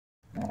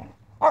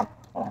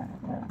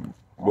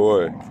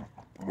Boy,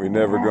 we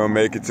never gonna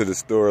make it to the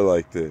store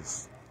like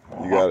this.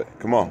 You got it.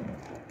 Come on.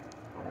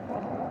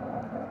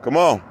 Come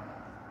on.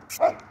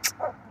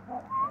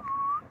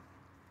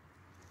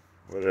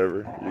 Whatever.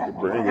 You can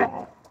bring it.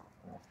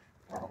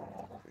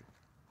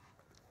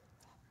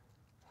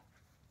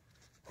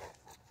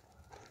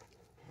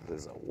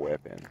 This is a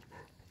weapon.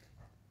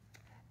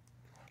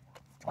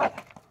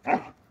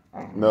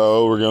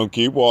 No, we're gonna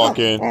keep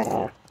walking.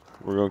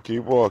 We're gonna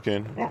keep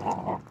walking.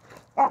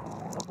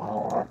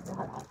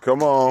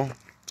 Come on.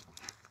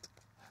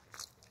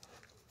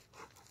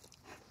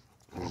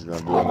 He's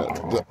gonna do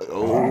another.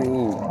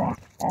 Oh,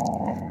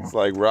 it's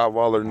like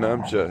rottweiler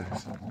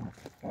nunchucks.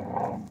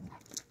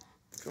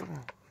 Come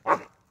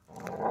on.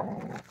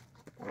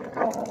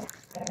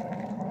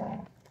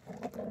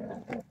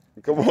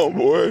 Come on,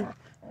 boy.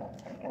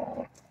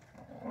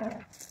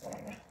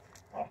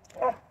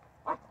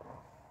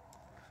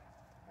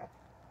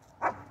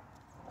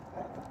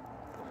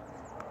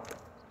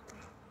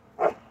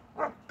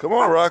 Come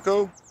on,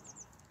 Rocco.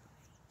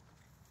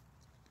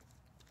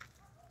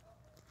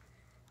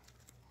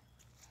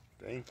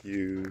 Thank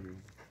you.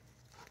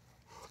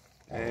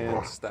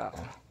 And stop.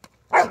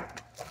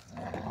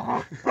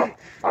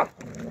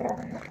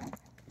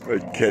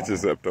 It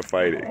catches up to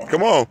fight it.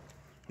 Come on.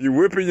 You're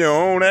whipping your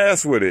own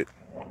ass with it.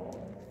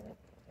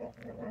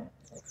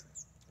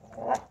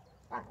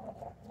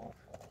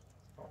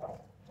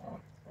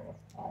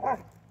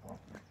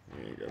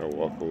 You ain't gotta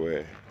walk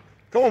away.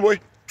 Come on, boy.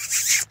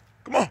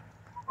 Come on.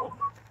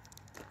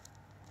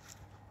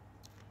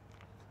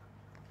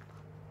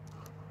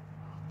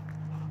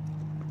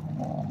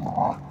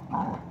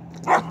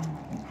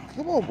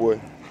 Come on,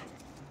 boy.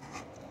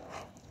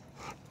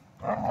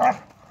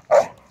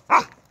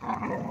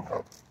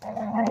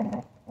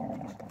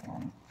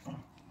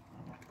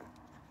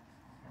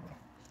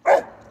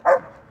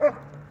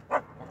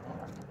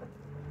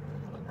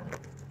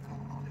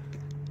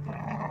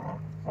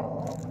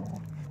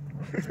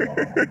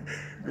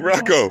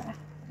 Rocco,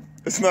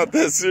 it's not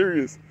that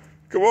serious.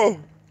 Come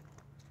on.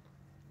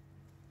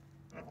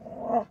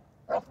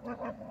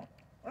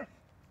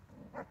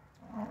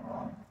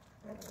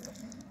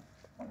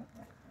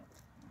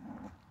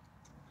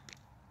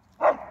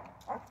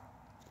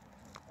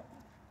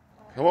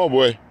 Come on,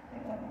 boy.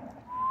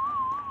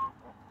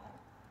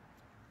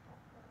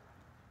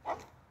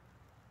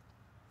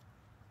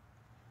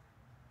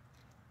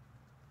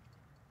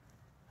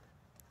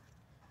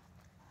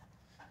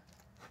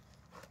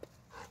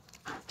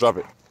 Drop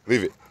it.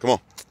 Leave it. Come on.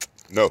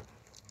 No.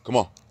 Come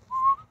on.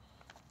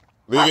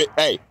 Leave it.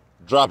 Hey,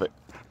 drop it.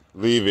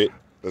 Leave it.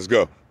 Let's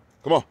go.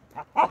 Come on.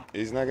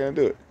 He's not going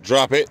to do it.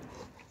 Drop it.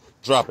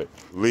 Drop it.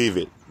 Leave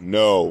it.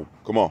 No.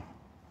 Come on.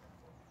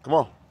 Come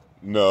on.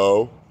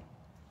 No.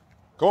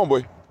 Come on,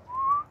 boy.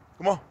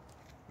 Come on.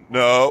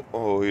 No.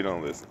 Oh, he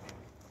don't listen.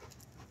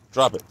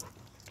 Drop it.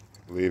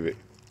 Leave it.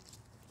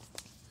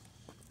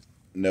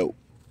 No.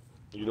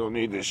 You don't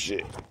need this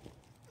shit.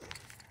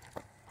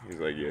 He's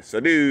like, yes, I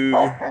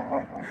do.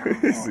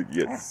 He's like,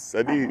 yes,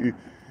 I do.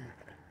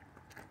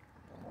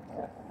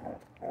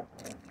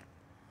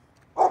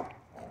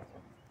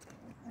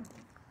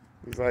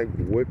 He's like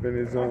whipping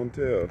his own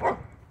tail.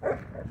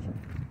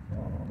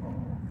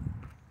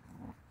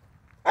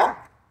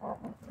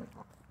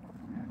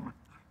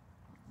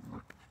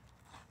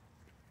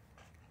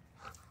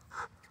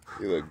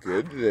 You look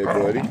good today,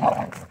 buddy.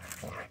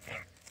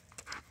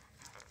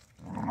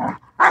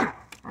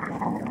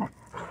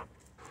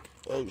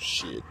 Oh,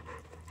 shit.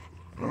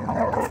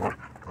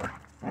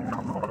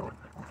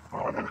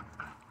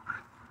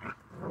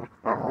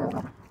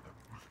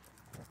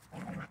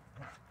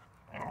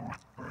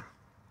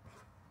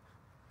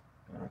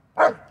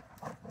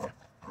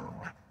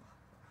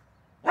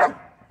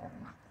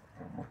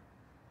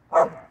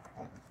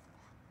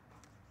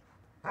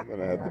 I'm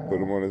gonna have to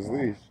put him on his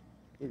leash.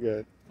 Look at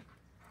it.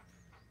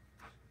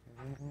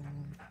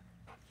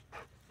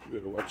 You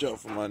better watch out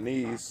for my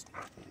knees,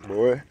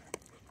 boy.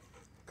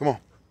 Come on.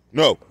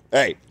 No.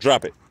 Hey,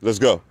 drop it. Let's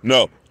go.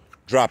 No.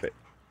 Drop it.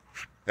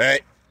 Hey.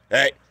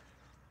 Hey.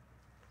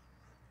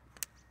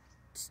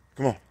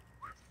 Come on.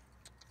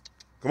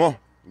 Come on.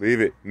 Leave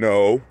it.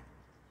 No.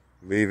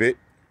 Leave it.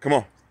 Come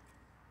on.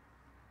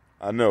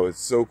 I know. It's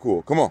so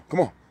cool. Come on. Come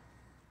on.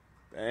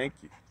 Thank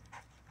you.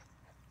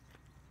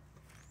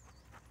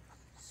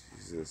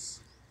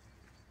 Jesus.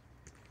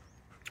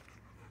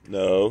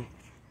 No.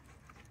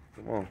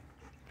 Come on.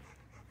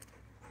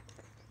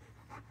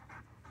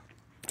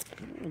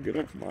 Come on, get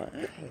off my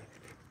ass.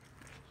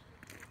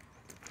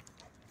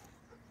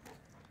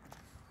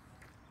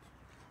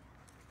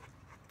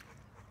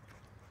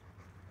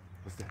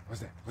 What's that?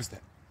 What's that? What's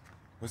that?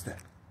 What's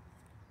that?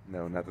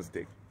 No, not the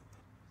stick.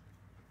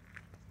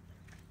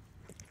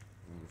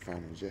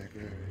 Find the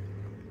jacket.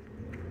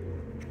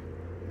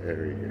 There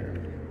we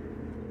go.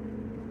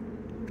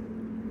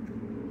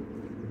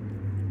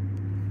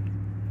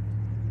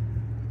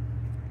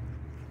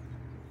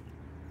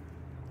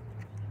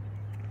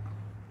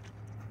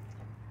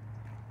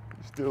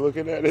 Still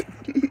looking at it.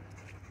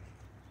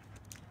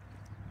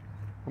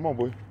 Come on,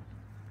 boy.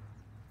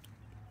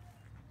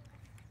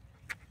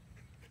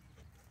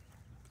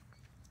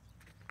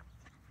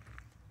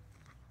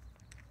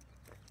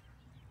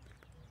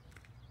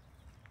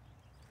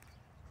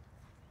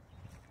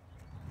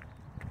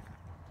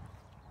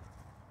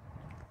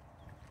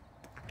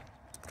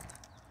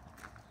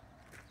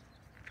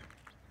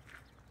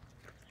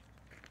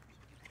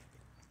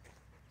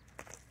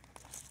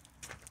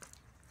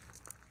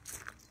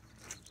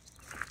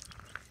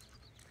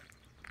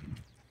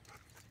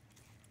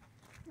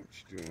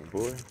 doing,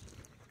 boy?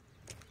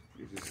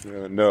 You just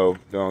smell it. No,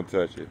 don't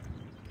touch it.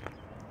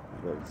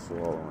 You let it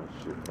swallow and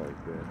shit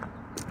like that.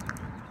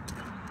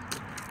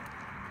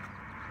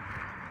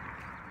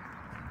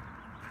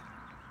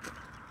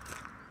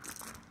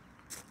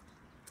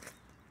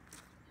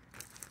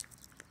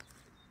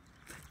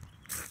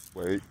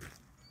 Wait.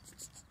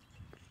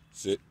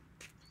 Sit.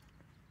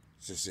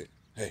 Sit.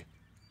 Hey.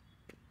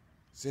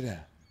 Sit down.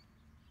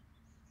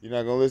 You're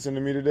not gonna listen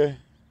to me today?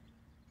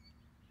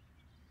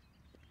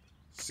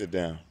 Sit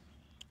down.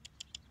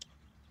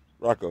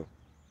 Rocco.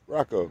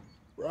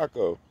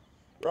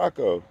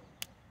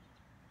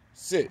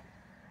 Sit.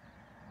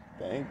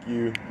 Thank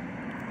you.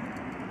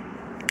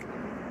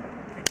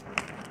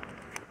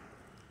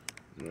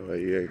 You know why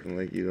you acting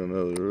like you don't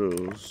know the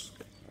rules.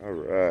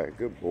 Alright,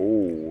 good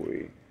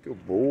boy.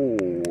 Good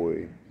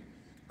boy.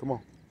 Come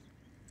on.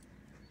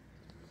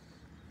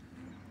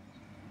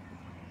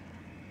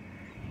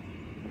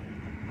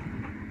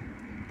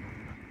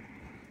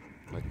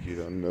 Like you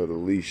don't know the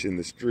leash in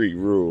the street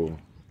rule.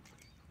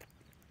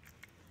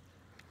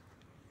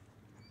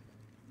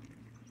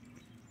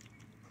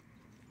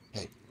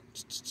 Hey,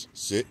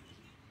 sit.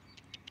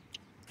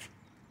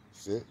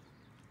 Sit.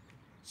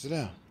 Sit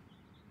down.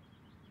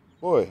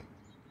 Boy,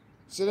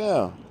 sit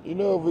down. You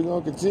know if we're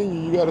going to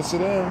continue, you got to sit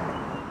down.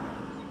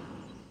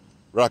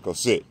 Rocco,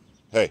 sit.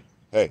 Hey,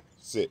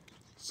 sit.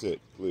 Sit,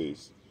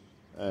 please.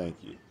 Thank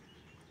you.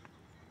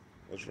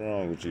 What's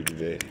wrong with you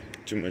today?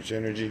 Too much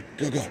energy?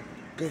 Go.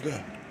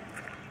 Go.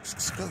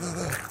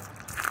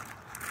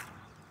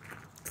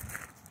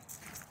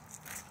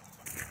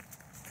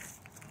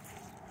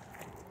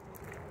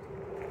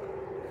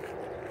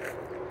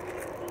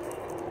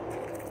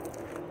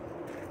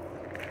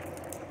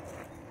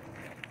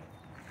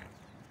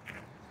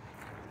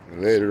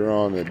 Later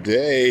on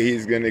today,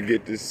 he's going to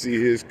get to see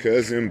his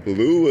cousin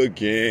Blue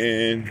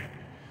again.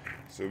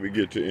 So we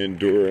get to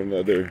endure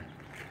another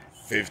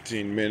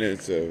 15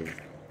 minutes of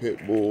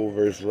pit bull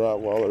versus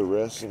rottweiler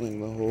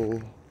wrestling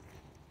the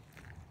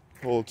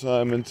whole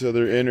time until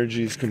their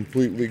energy's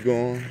completely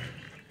gone.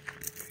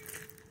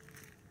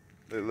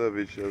 They love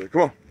each other.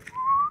 Come on.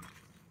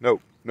 No.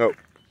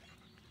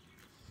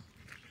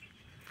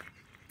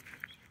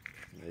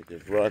 Like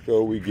if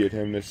Rocco, we get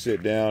him to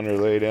sit down or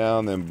lay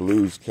down, then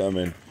Blue's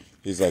coming.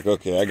 He's like,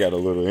 okay, I got a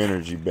little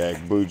energy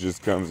back. Blue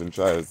just comes and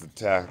tries to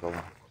tackle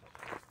him.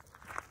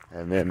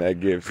 And then that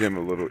gives him a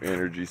little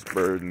energy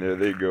spurt, and there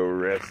they go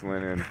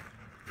wrestling and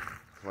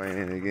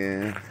playing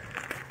again.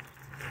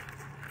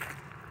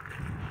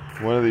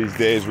 One of these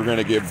days we're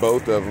gonna get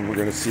both of them. We're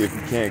gonna see if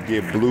we can't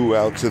get Blue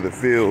out to the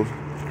field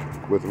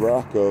with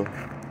Rocco.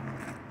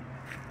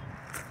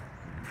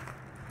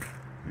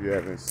 If you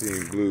haven't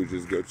seen Blue,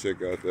 just go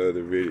check out the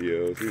other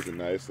videos.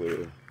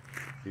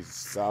 He's a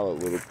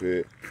solid little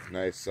pit,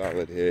 nice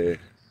solid head.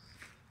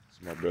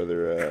 It's my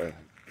brother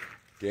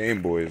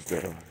Game Boy's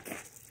though.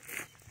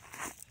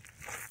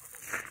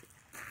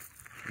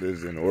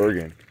 Lives in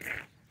Oregon.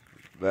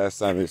 Last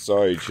time they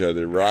saw each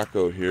other,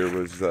 Rocco here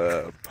was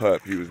a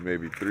pup. He was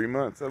maybe 3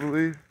 months, I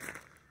believe.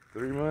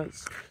 3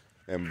 months.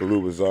 And Blue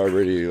was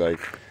already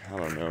like, I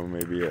don't know,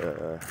 maybe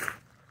I'd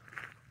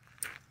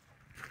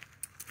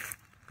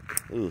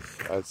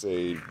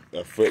say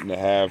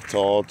 1.5 feet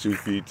tall, 2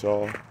 feet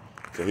tall.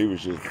 So he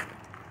was just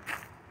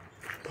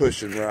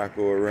pushing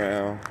Rocco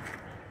around,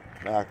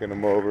 knocking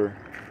him over.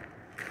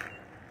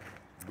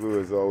 Blue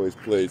has always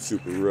played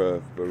super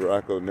rough, but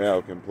Rocco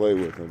now can play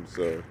with him,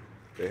 so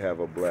they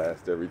have a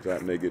blast every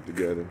time they get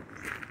together.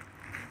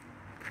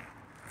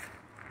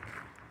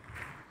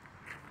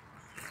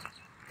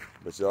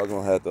 But y'all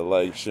gonna have to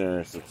like, share,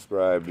 and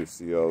subscribe to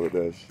see all of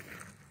that shit.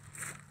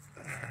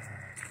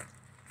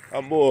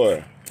 Oh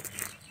boy.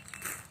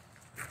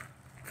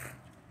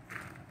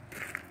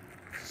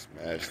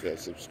 Smash that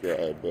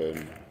subscribe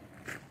button.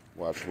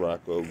 Watch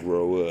Rocco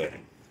grow up.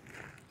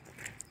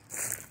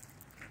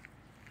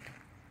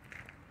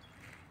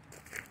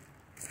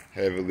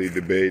 Heavily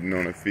debating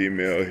on a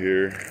female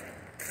here.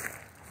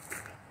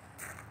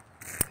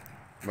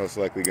 Most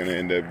likely gonna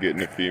end up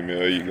getting a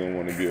female. You're gonna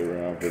want to be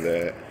around for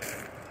that.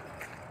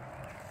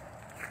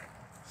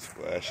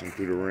 Splashing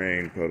through the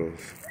rain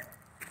puddles.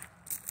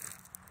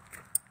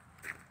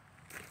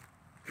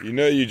 You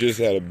know you just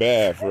had a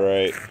bath,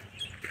 right?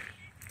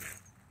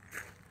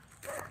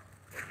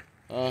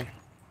 Huh?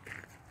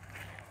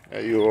 Now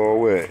you all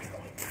wet.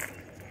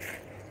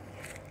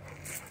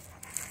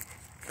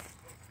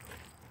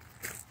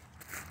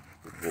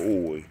 Good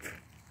boy.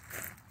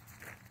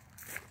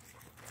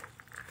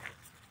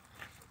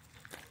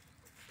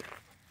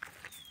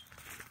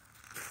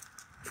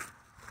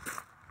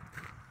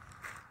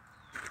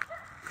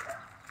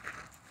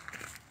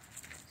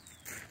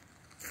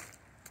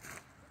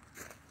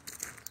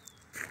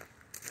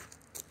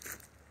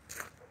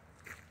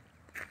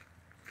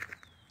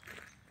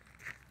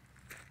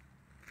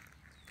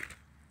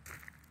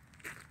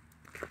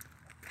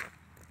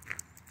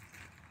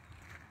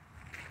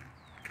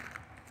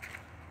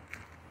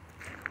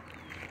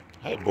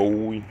 Hey,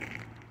 boy.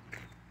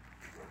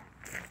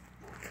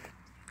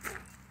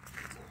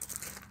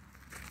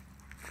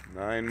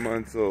 9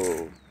 months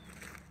old.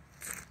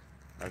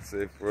 I'd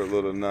say for a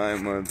little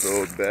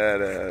 9-month-old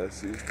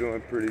badass, he's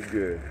doing pretty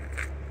good.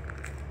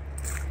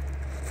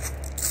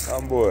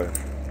 Boy,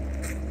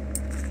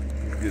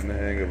 he's getting the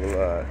hang of a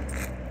lot.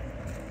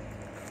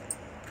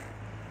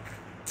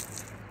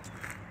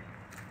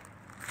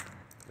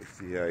 Let's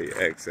see how he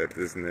acts at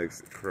this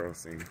next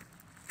crossing.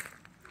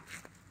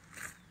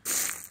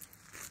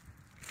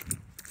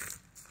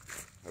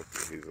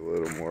 Hopefully he's a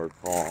little more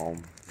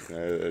calm.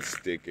 That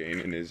stick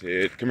ain't in his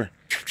head. Come here.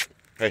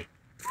 Hey.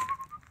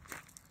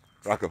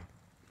 Rocco.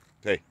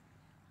 Hey.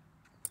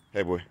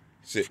 Hey, boy.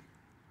 Sit.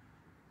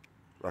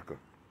 Rocco.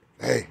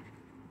 Hey.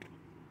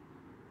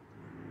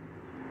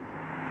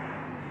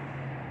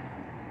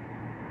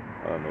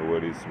 I don't know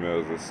what he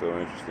smells. That's so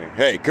interesting.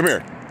 Hey, come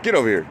here. Get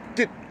over here.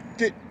 Get.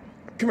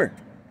 Come here.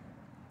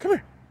 Come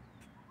here.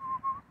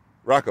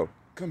 Rocco,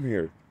 come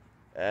here.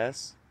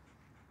 Ass.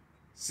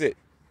 Sit.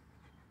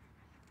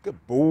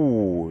 Good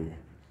boy.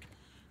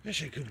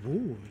 That's a good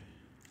boy.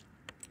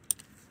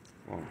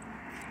 Come on.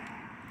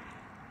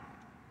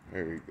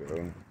 There we go.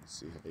 Let's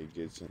see how he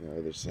gets on the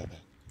other side.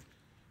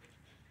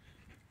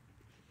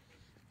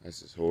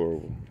 This is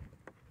horrible.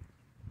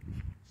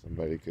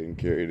 Somebody couldn't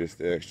carry this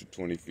the extra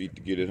 20 feet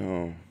to get it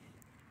home.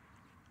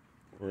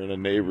 We're in a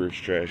neighbor's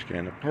trash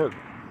can, a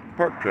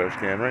park trash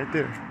can right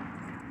there.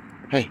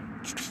 Hey,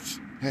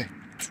 hey,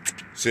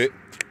 sit.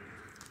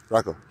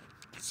 Rocco,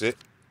 sit.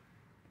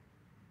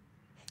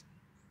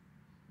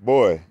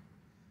 Boy,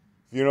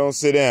 if you don't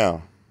sit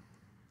down,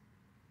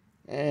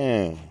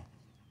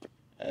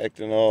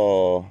 acting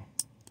all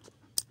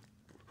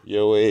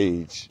your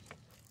age.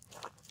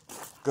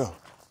 Go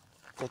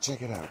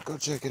check it out. Go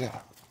check it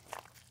out.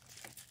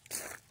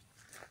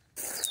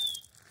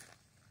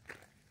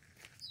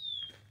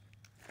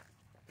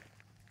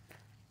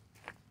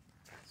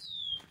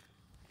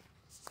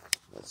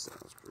 That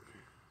sounds pretty.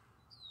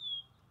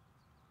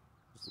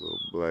 These little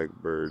black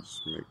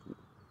birds make.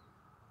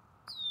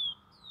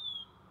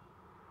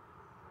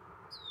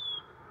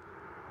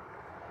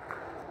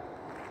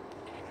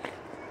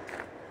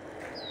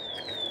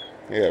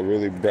 They got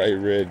really bright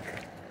red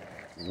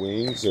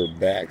wings or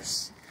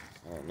backs.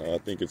 I don't know. I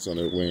think it's on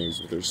their wings,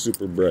 but they're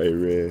super bright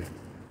red.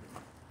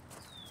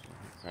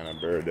 What kind of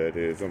bird that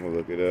is? I'm gonna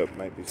look it up.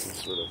 Might be some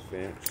sort of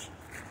finch.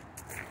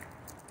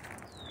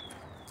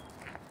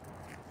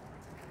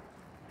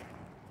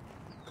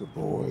 Good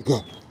boy.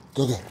 Go.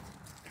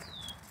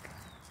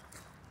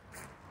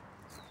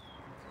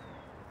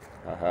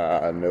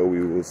 Haha, I know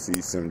we will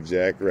see some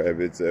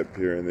jackrabbits up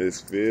here in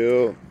this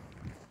field.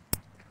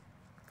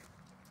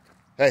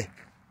 Hey,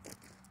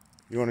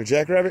 you want a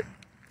jackrabbit?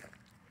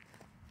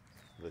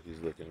 Look,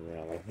 he's looking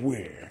around like,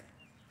 where?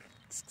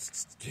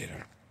 Get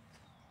him.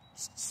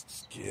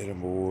 Get him,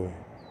 boy.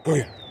 Go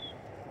here.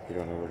 He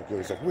don't know where to go.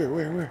 He's like,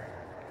 where?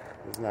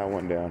 There's not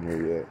one down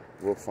here yet.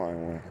 We'll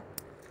find one.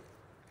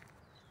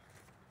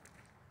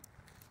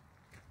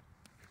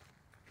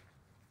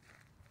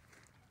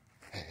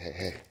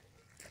 Hey.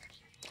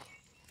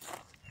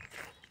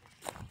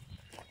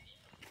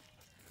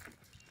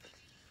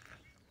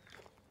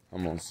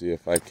 I'm gonna see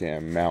if I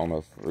can mount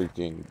a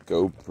freaking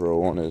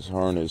GoPro on his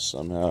harness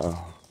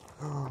somehow.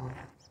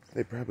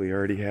 They probably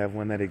already have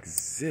one that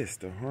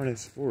exists, a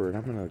harness for it.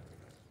 I'm gonna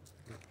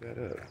look that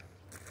up.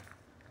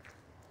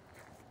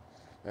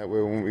 That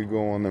way when we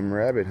go on them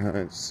rabbit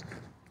hunts,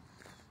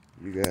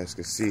 you guys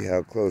can see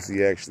how close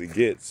he actually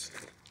gets.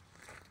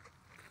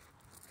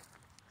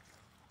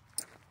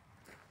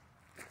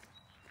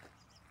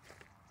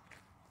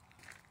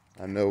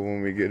 I know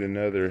when we get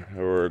another,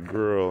 or a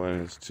girl,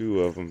 and it's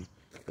two of them,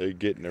 they're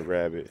getting a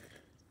rabbit.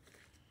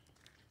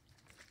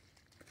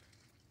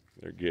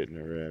 They're getting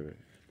a rabbit.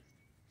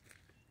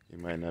 He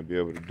might not be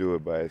able to do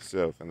it by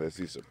himself unless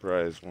he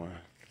surprised one.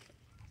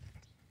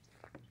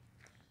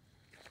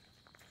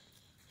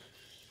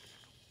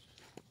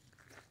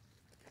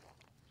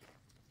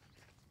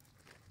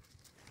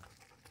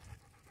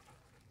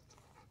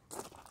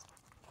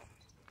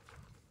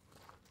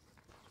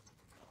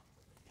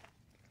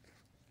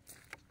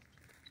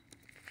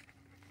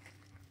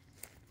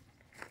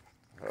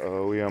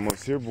 Oh, we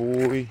almost here,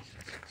 boy.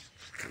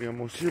 We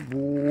almost here,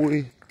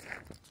 boy.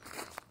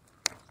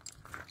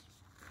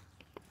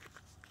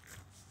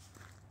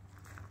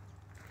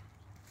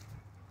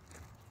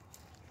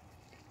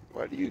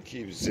 Why do you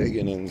keep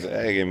zigging and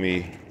zagging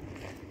me?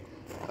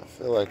 I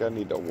feel like I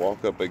need to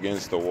walk up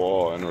against the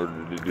wall in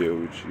order to deal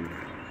with you.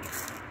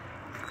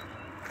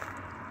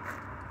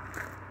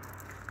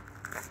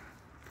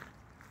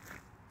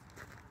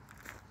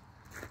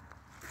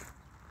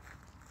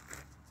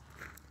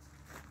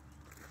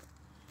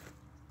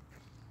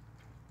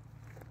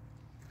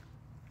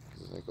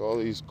 It's like all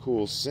these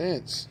cool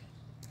scents.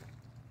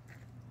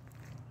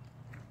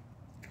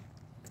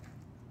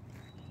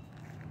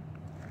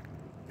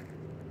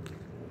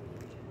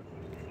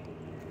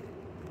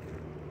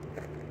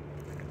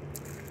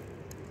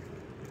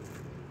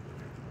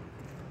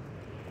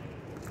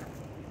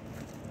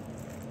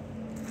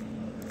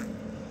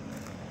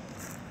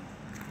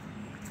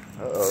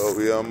 Uh-oh,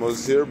 we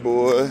almost here,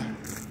 boy.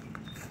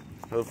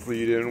 Hopefully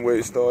you didn't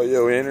waste all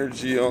your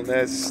energy on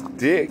that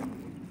stick.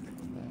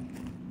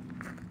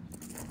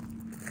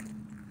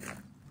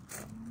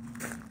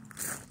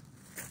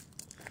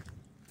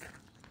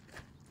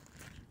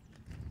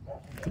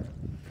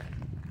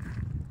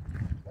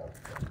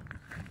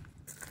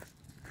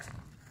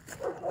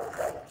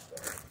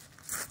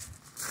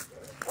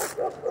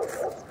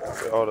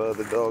 All the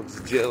other dogs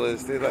are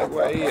jealous. They're like,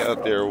 why are you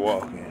out there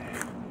walking?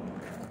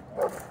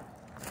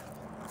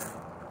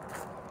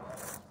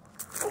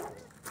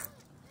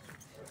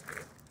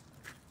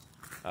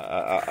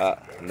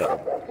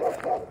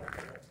 No.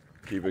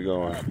 Keep it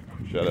going.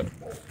 Shut up.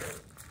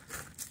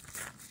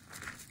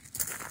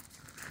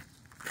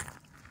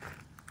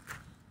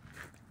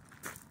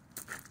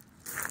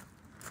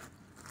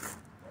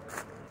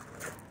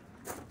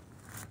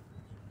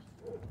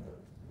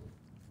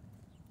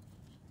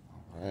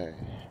 All right.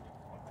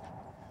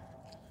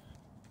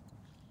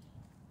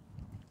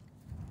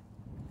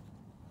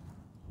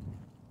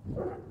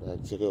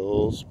 Back to the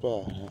old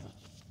spot, huh?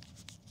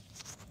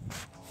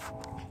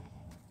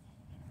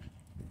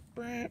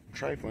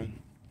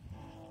 Trifling.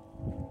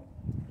 Oh,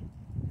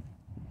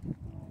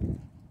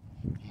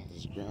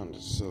 this ground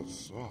is so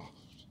soft.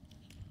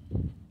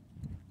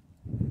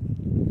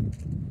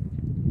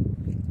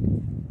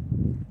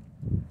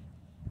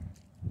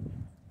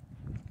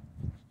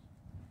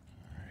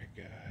 Alright,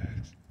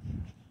 guys.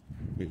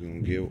 We're gonna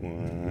get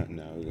one.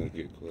 Now we're gonna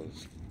get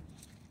close.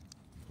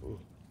 Ooh,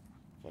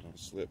 if I don't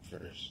slip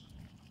first.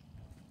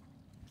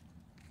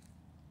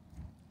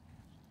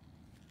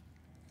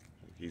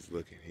 He's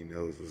looking. He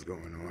knows what's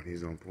going on.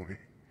 He's on point.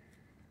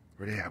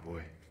 Where they at,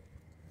 boy?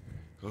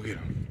 Go get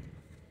him.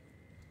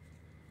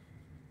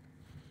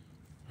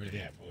 Where they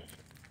at, boy?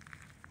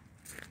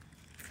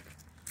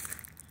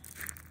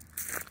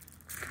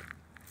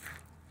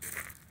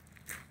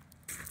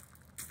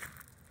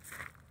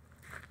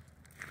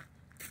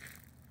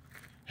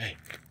 Hey,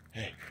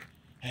 hey,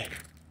 hey.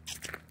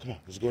 Come on,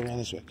 let's go around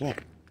this way. Come on.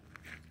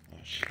 Oh,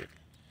 shit.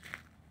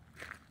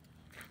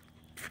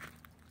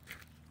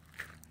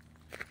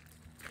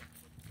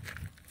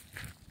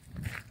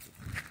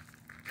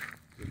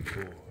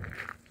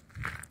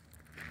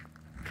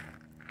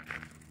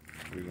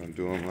 We're gonna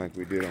do them like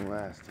we did them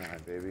last time,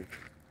 baby.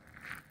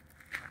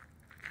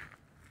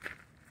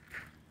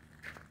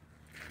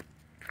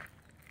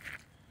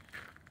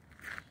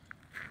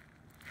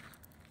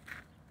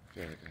 I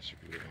feel like I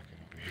should be walking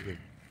over here.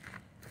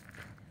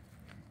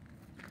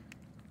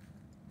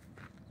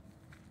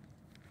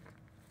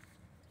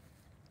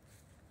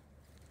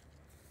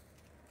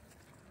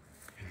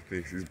 He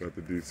thinks he's about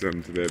to do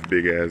something to that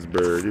big ass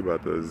bird. He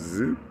about to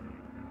zoop.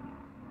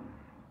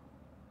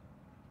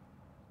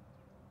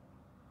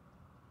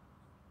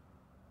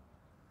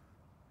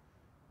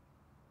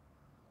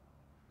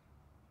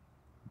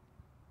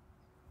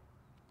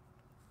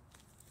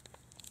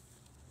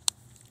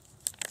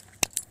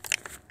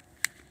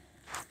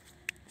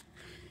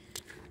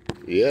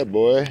 Yeah,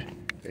 boy.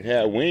 It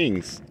had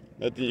wings.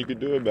 Nothing you could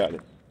do about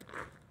it.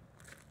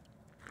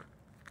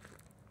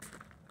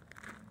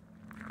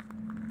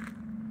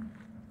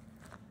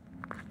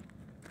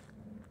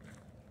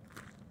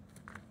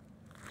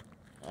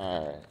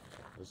 Alright.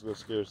 Let's go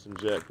scare some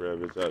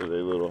jackrabbits out of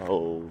their little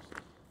holes.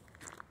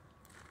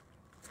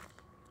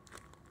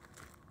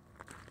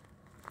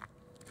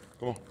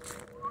 Come on.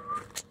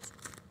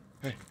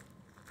 Hey.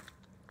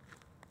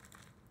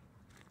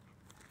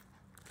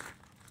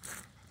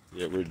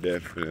 Yeah, we're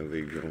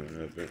definitely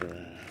going up and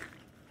around.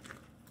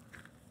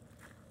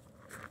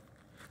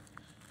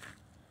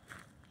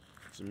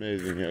 It's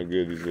amazing how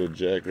good these little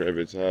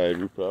jackrabbits hide.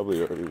 We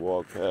probably already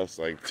walked past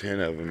like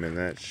 10 of them in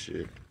that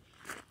shit.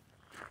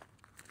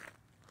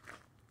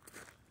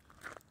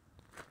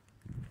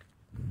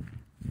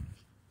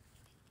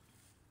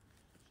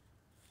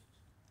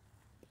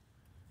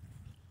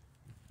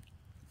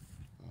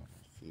 Oh,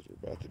 my feet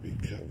are about to be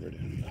covered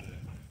in mud.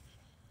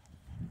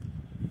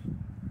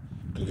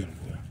 Go get him,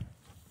 boy.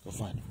 Go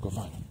find him. Go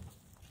find him.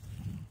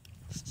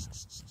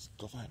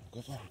 Go find him.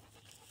 Go find him.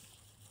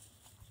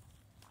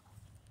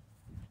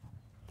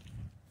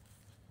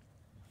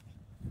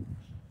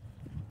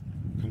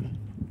 Come on.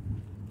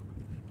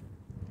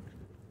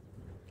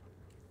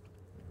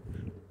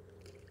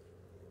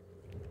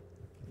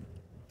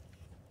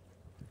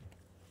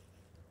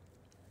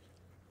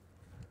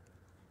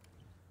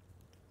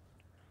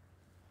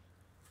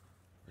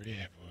 Where you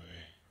at, boy?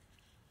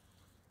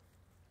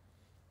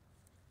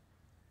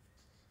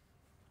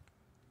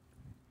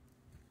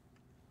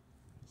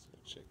 Let's go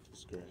check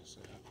this grass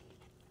out.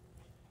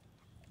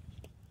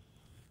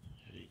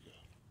 Here you go.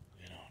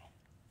 Get on him.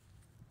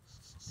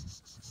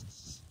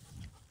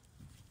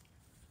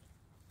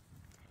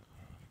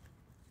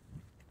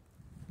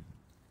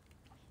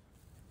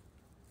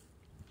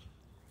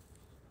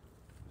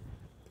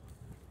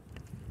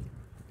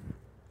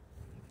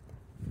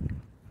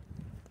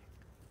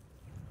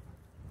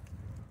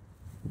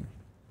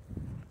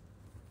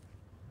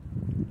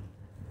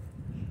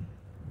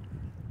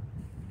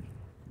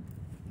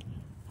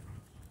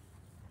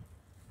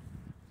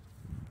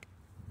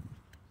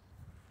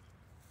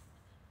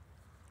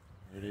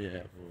 Where they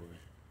at, boy?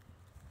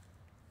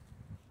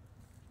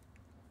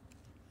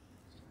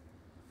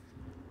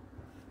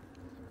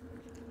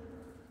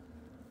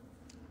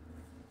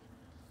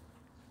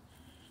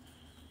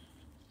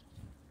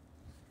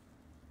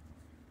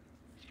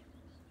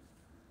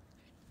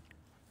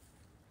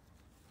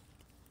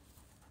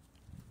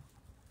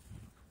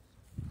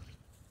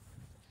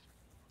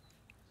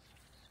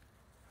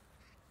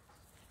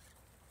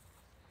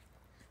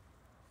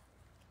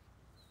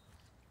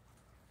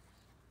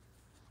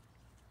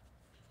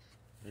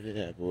 Where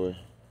they at, boy?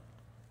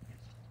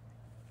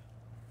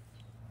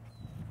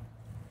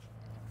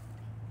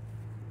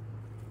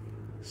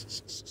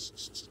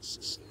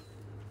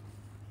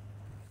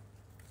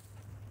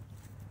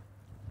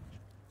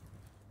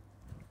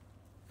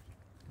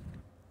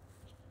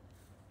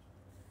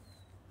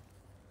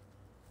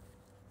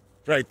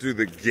 Right through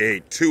the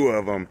gate, 2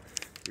 of them.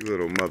 You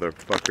little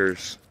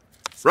motherfuckers.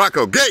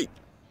 Rocco, gate!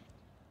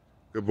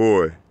 Good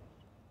boy.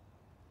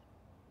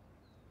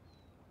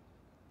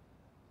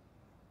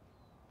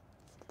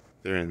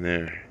 They're in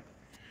there.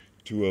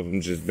 2 of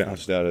them just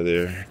bounced out of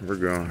there. We're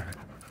gone.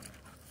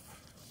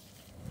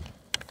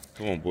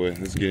 Come on, boy.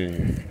 Let's get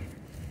in here.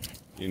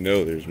 You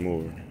know there's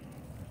more.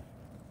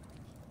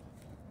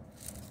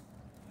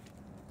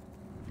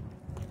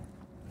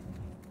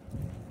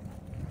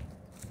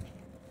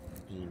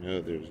 You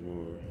know there's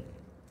more.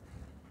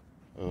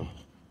 Oh,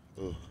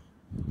 oh.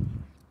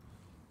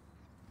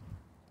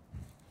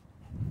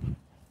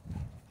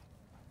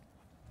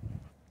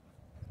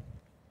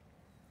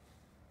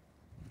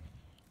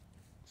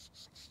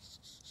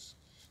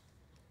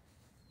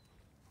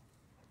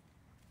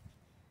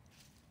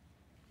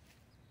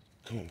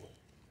 Come on, boy.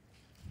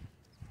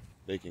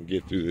 They can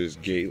get through this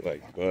gate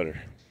like butter.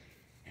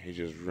 He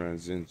just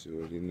runs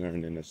into it. He's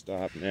learning to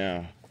stop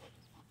now.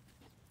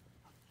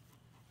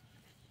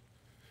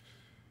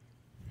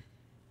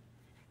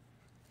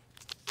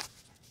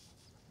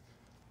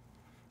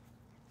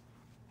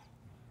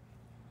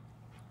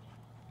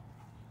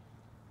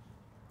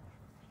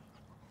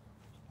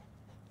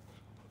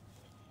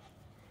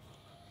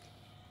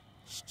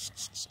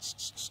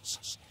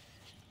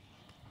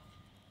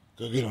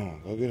 Go get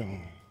on. Go get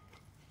on.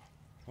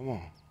 Come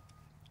on.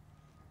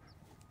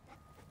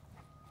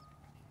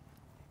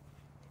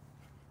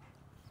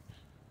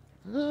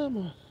 Come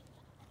on.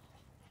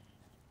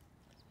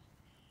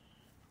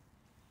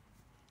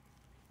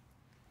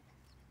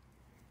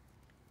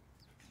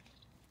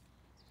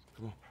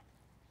 Come on.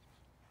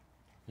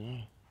 Come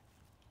on.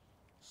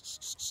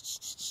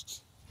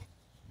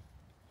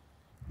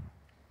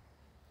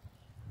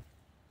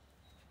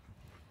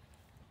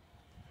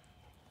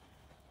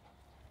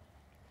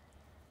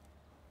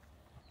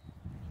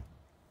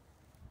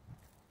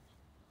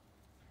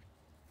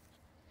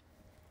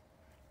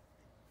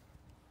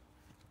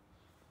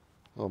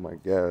 Oh my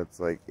God, it's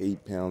like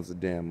 8 pounds of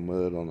damn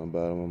mud on the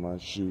bottom of my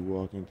shoe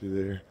walking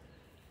through there.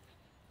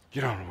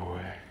 Get on,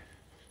 boy.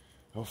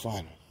 Go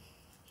find him.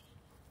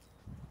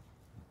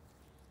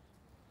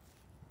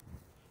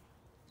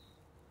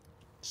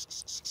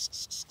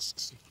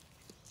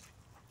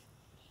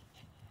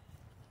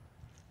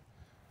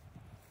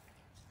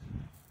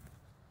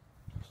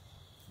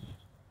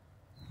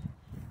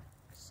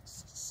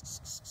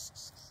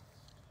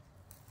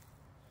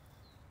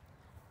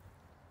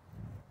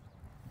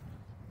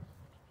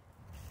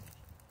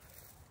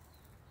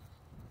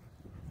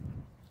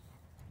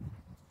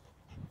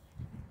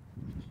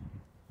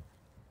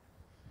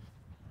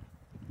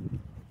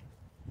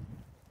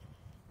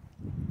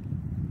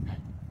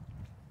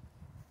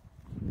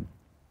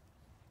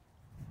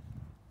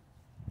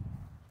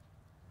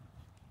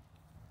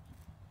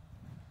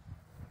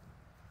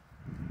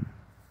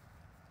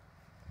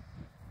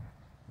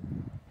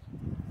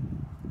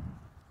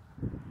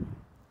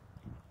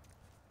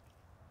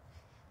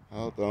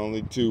 Oh, the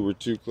only 2 were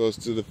too close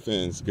to the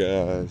fence,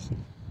 guys.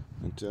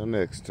 Until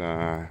next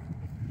time,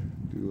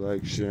 do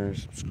like, share, and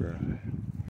subscribe.